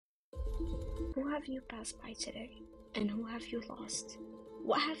Who have you passed by today? And who have you lost?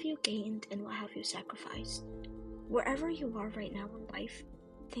 What have you gained and what have you sacrificed? Wherever you are right now in life,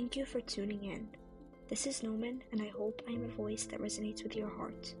 thank you for tuning in. This is Noman, and I hope I am a voice that resonates with your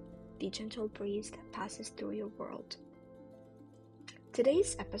heart, the gentle breeze that passes through your world.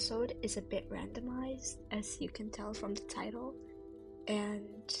 Today's episode is a bit randomized, as you can tell from the title,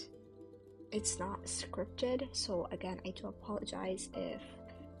 and it's not scripted, so again, I do apologize if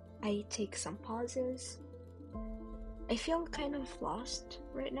I take some pauses. I feel kind of lost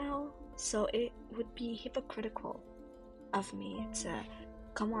right now, so it would be hypocritical of me to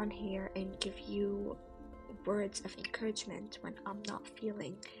come on here and give you words of encouragement when I'm not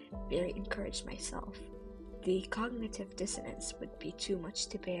feeling very encouraged myself. The cognitive dissonance would be too much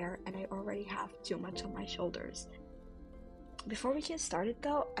to bear, and I already have too much on my shoulders. Before we get started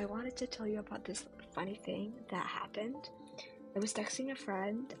though, I wanted to tell you about this funny thing that happened. I was texting a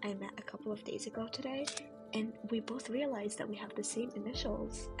friend I met a couple of days ago today, and we both realized that we have the same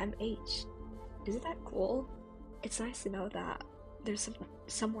initials, MH. Isn't that cool? It's nice to know that there's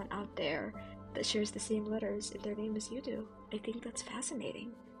someone out there that shares the same letters in their name as you do. I think that's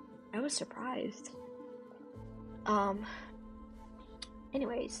fascinating. I was surprised.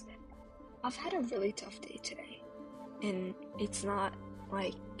 Anyways, I've had a really tough day today, and it's not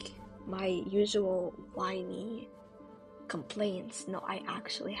like my usual whiny complaints. No, I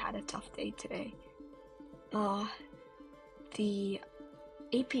actually had a tough day today. The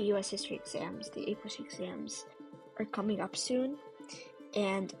AP US History exams, the APUS exams, are coming up soon,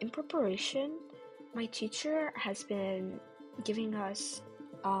 and in preparation, my teacher has been giving us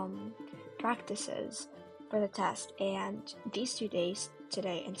practices for the test, and these 2 days,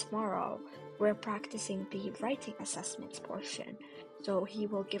 today and tomorrow, we're practicing the writing assessments portion. So he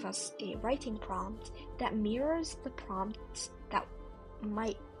will give us a writing prompt that mirrors the prompts that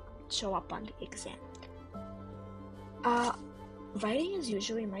might show up on the exam. Writing is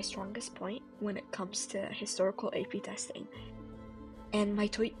usually my strongest point when it comes to historical AP testing. And my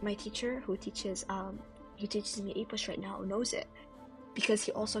teacher who teaches me APUS right now knows it, because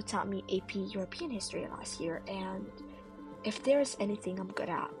he also taught me AP European history last year, and if there's anything I'm good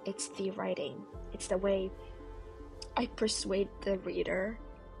at, it's the writing. It's the way I persuade the reader.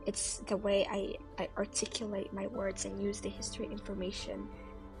 It's the way I articulate my words and use the history information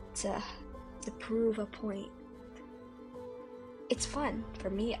to prove a point. It's fun for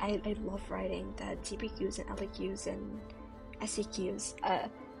me. I love writing the TPQs and LQs and SEQs.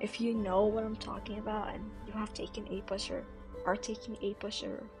 If you know what I'm talking about and you have taken APUS or are taking APUS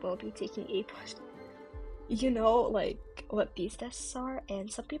or will be taking APUS, you know like what these tests are, and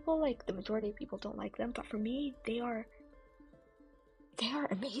some people, like the majority of people, don't like them, but for me they are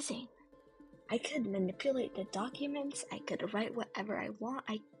amazing. I could manipulate the documents, I could write whatever I want,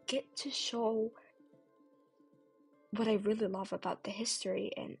 I get to show what I really love about the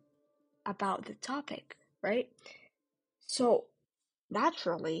history and about the topic, right? So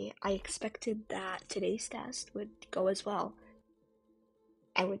naturally, I expected that today's test would go as well.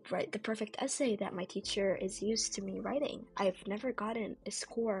 I would write the perfect essay that my teacher is used to me writing. I've never gotten a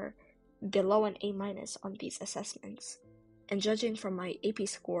score below an A- on these assessments. And judging from my AP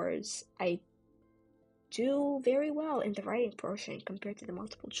scores, I do very well in the writing portion compared to the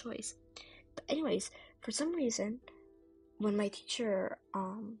multiple choice. But anyways, for some reason, when my teacher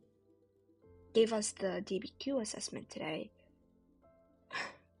gave us the DBQ assessment today,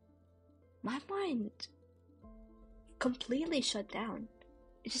 my mind completely shut down.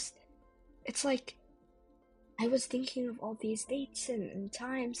 It's like I was thinking of all these dates and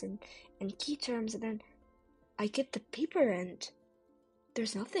times and key terms, and then I get the paper and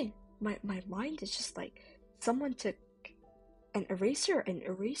there's nothing. My mind is just like someone took an eraser and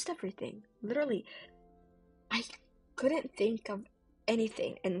erased everything. Literally, I couldn't think of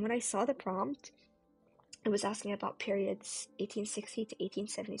anything. And when I saw the prompt, it was asking about periods 1860 to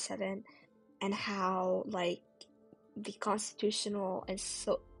 1877 and how like the constitutional and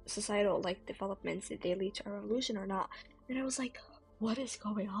societal like developments, did they lead to a revolution or not? And I was like, what is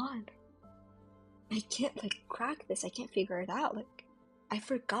going on? I can't like crack this. I can't figure it out. Like, I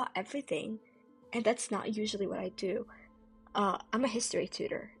forgot everything, and that's not usually what I do. I'm a history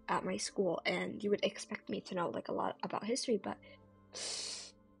tutor at my school, and you would expect me to know like a lot about history, but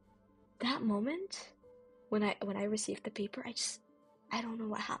that moment when I received the paper, I don't know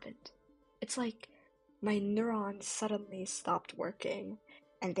what happened. It's like my neurons suddenly stopped working,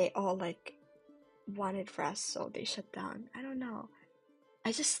 and they all like wanted rest, so they shut down. I don't know.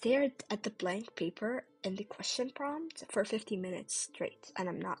 I just stared at the blank paper and the question prompt for 50 minutes straight, and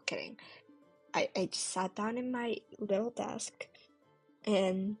I'm not kidding. I just sat down in my little desk,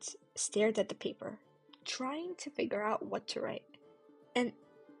 and stared at the paper, trying to figure out what to write. And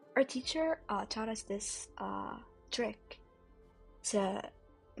our teacher taught us this trick to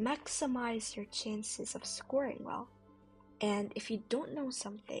maximize your chances of scoring well. And if you don't know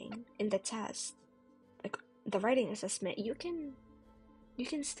something in the test, like the writing assessment, you can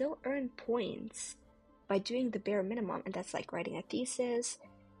still earn points by doing the bare minimum, and that's like writing a thesis,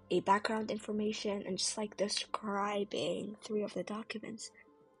 a background information, and just like describing 3 of the documents.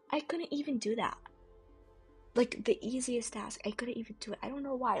 I couldn't even do that. Like the easiest task, I couldn't even do it. I don't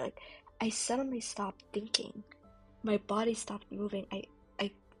know why. Like I suddenly stopped thinking. My body stopped moving.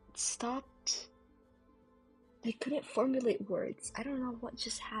 I stopped. I couldn't formulate words. I don't know what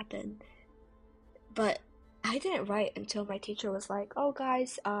just happened. But I didn't write until my teacher was like, "Oh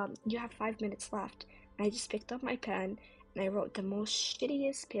guys, you have 5 minutes left." And I just picked up my pen and I wrote the most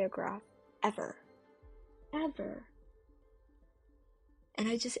shittiest paragraph ever. Ever. And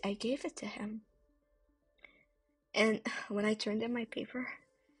I gave it to him. And when I turned in my paper,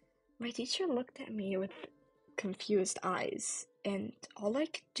 my teacher looked at me with confused eyes, and all I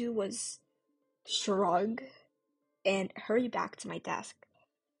could do was shrug and hurry back to my desk.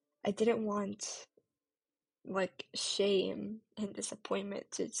 I didn't want, like, shame and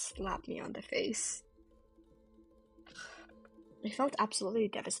disappointment to slap me on the face. I felt absolutely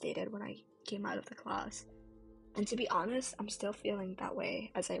devastated when I came out of the class. And to be honest, I'm still feeling that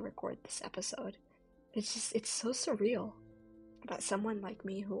way as I record this episode. It's so surreal that someone like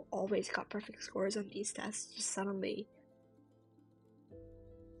me who always got perfect scores on these tests just suddenly...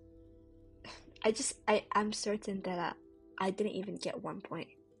 I'm certain that I didn't even get 1 point.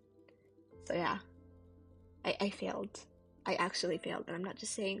 So yeah, I failed. I actually failed, and I'm not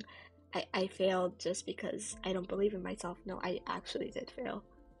just saying I failed just because I don't believe in myself. No, I actually did fail.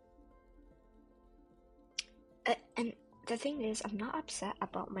 And the thing is, I'm not upset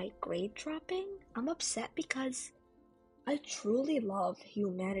about my grade dropping. I'm upset because I truly love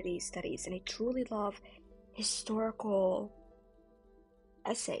humanities studies, and I truly love historical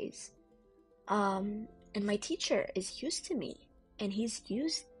essays. And my teacher is used to me, and he's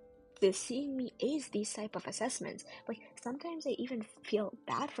used to seeing me ace these type of assessments. Like, sometimes I even feel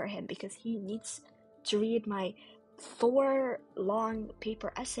bad for him because he needs to read my 4 long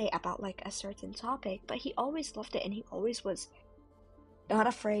paper essay about like a certain topic, but he always loved it, and he always was not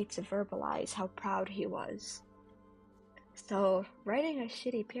afraid to verbalize how proud he was. So writing a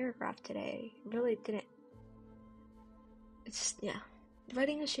shitty paragraph today really didn't...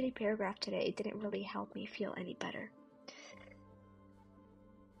 Writing a shitty paragraph today didn't really help me feel any better.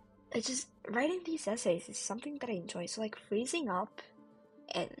 Writing these essays is something that I enjoy. So like freezing up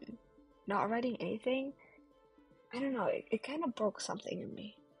and not writing anything, I don't know, it kind of broke something in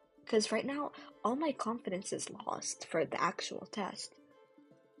me. Because right now, all my confidence is lost for the actual test.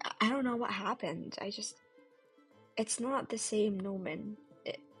 I don't know what happened. It's not the same Nomen.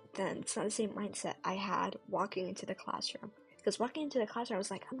 It's not the same mindset I had walking into the classroom. Because walking into the classroom, I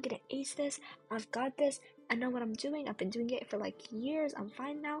was like, I'm gonna ace this, I've got this, I know what I'm doing, I've been doing it for like years, I'm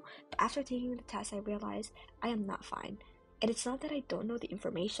fine now. But after taking the test, I realized I am not fine. And it's not that I don't know the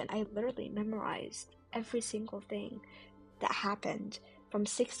information, I literally memorized every single thing that happened from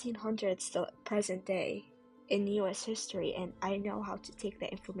 1600s to present day in US history, and I know how to take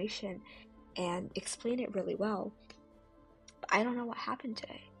that information and explain it really well. But I don't know what happened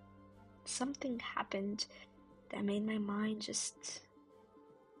today. Something happened that made my mind just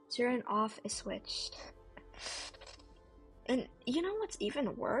turn off a switch. And you know what's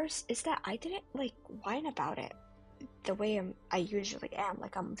even worse is that I didn't like whine about it the way I usually am.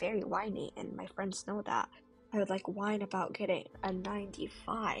 Like, I'm very whiny, and my friends know that. I would like whine about getting a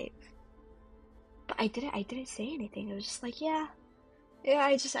 95, but I didn't say anything. It was just like, yeah,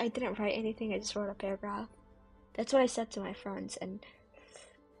 I didn't write anything. I just wrote a paragraph. That's what I said to my friends, and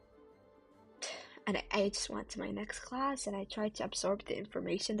I just went to my next class, and I tried to absorb the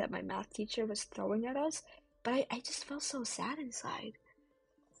information that my math teacher was throwing at us, but I just felt so sad inside.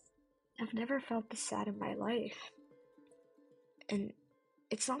 I've never felt this sad in my life. And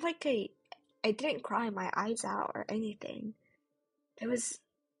it's not like I didn't cry my eyes out or anything. I was,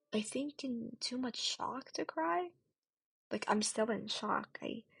 I think, in too much shock to cry. Like, I'm still in shock.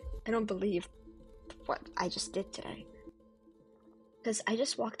 I don't believe what I just did today. Because I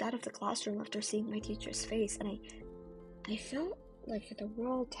just walked out of the classroom after seeing my teacher's face, and I felt like the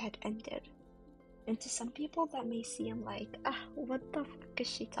world had ended. And to some people that may seem like, what the fuck is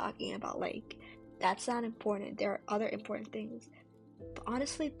she talking about? Like, that's not important. There are other important things. But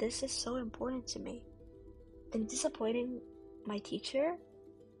honestly, this is so important to me. And disappointing my teacher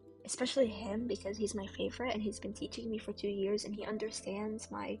especially him, because he's my favorite and he's been teaching me for 2 years and he understands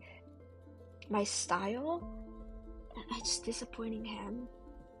my style. And I just disappointing him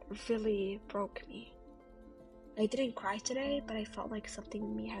really broke me. I didn't cry today, but I felt like something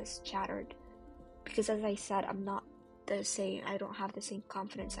in me has shattered because, as I said, I'm not the same. I don't have the same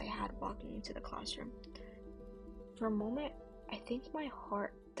confidence I had walking into the classroom. For a moment, I think my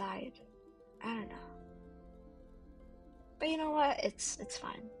heart died. I don't know. But you know what? It's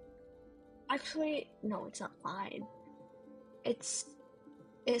fine. Actually, no, it's not fine. It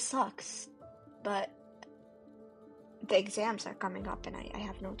sucks, but the exams are coming up and I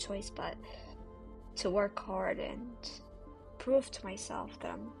have no choice but to work hard and prove to myself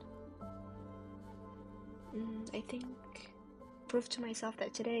that I think prove to myself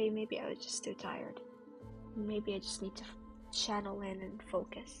that today maybe I was just too tired. Maybe I just need to channel in and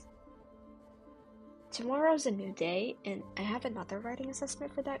focus. Tomorrow's a new day, and I have another writing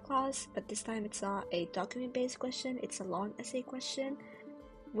assessment for that class, but this time it's not a document-based question, it's a long essay question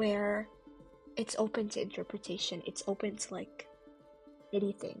where it's open to interpretation, it's open to like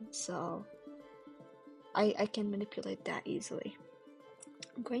anything, so I can manipulate that easily.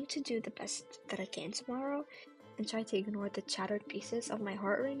 I'm going to do the best that I can tomorrow and try to ignore the shattered pieces of my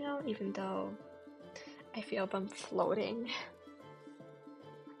heart right now, even though I feel them floating.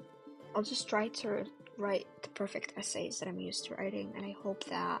 I'll just try to write the perfect essays that I'm used to writing, and I hope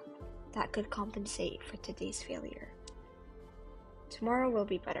that that could compensate for today's failure. Tomorrow will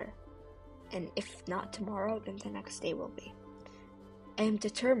be better, and if not tomorrow, then the next day will be. I am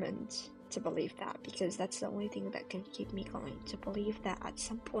determined to believe that, because that's the only thing that can keep me going, to believe that at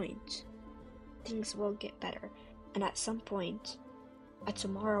some point things will get better, and at some point a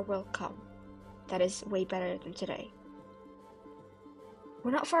tomorrow will come that is way better than today.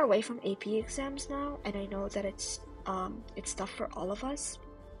 We're not far away from AP exams now, and I know that it's tough for all of us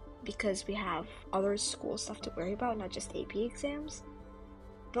because we have other school stuff to worry about, not just AP exams.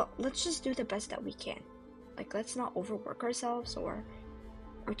 But let's just do the best that we can. Like, let's not overwork ourselves or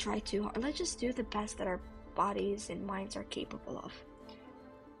try too hard. Let's just do the best that our bodies and minds are capable of.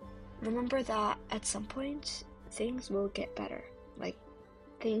 Remember that at some point things will get better. Like,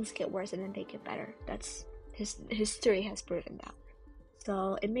 things get worse and then they get better. That's history has proven that.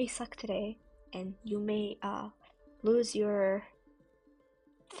 So it may suck today, and you may lose your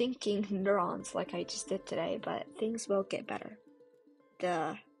thinking neurons like I just did today, but things will get better.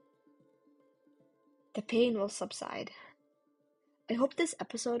 The pain will subside. I hope this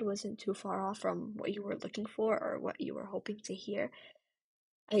episode wasn't too far off from what you were looking for or what you were hoping to hear.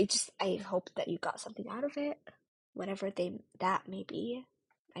 I hope that you got something out of it, whatever that may be.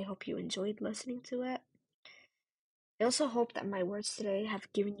 I hope you enjoyed listening to it. I also hope that my words today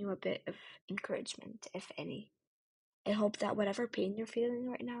have given you a bit of encouragement, if any. I hope that whatever pain you're feeling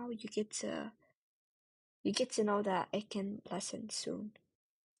right now, you get to know that it can lessen soon.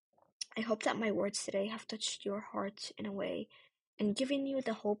 I hope that my words today have touched your heart in a way and given you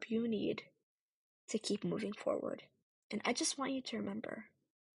the hope you need to keep moving forward. And I just want you to remember,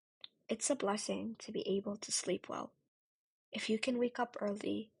 it's a blessing to be able to sleep well. If you can wake up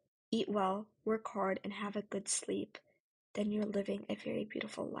early, eat well, work hard, and have a good sleep, then you're living a very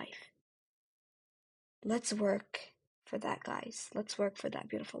beautiful life. Let's work for that, guys. Let's work for that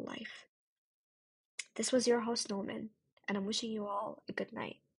beautiful life. This was your host, Norman, and I'm wishing you all a good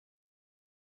night.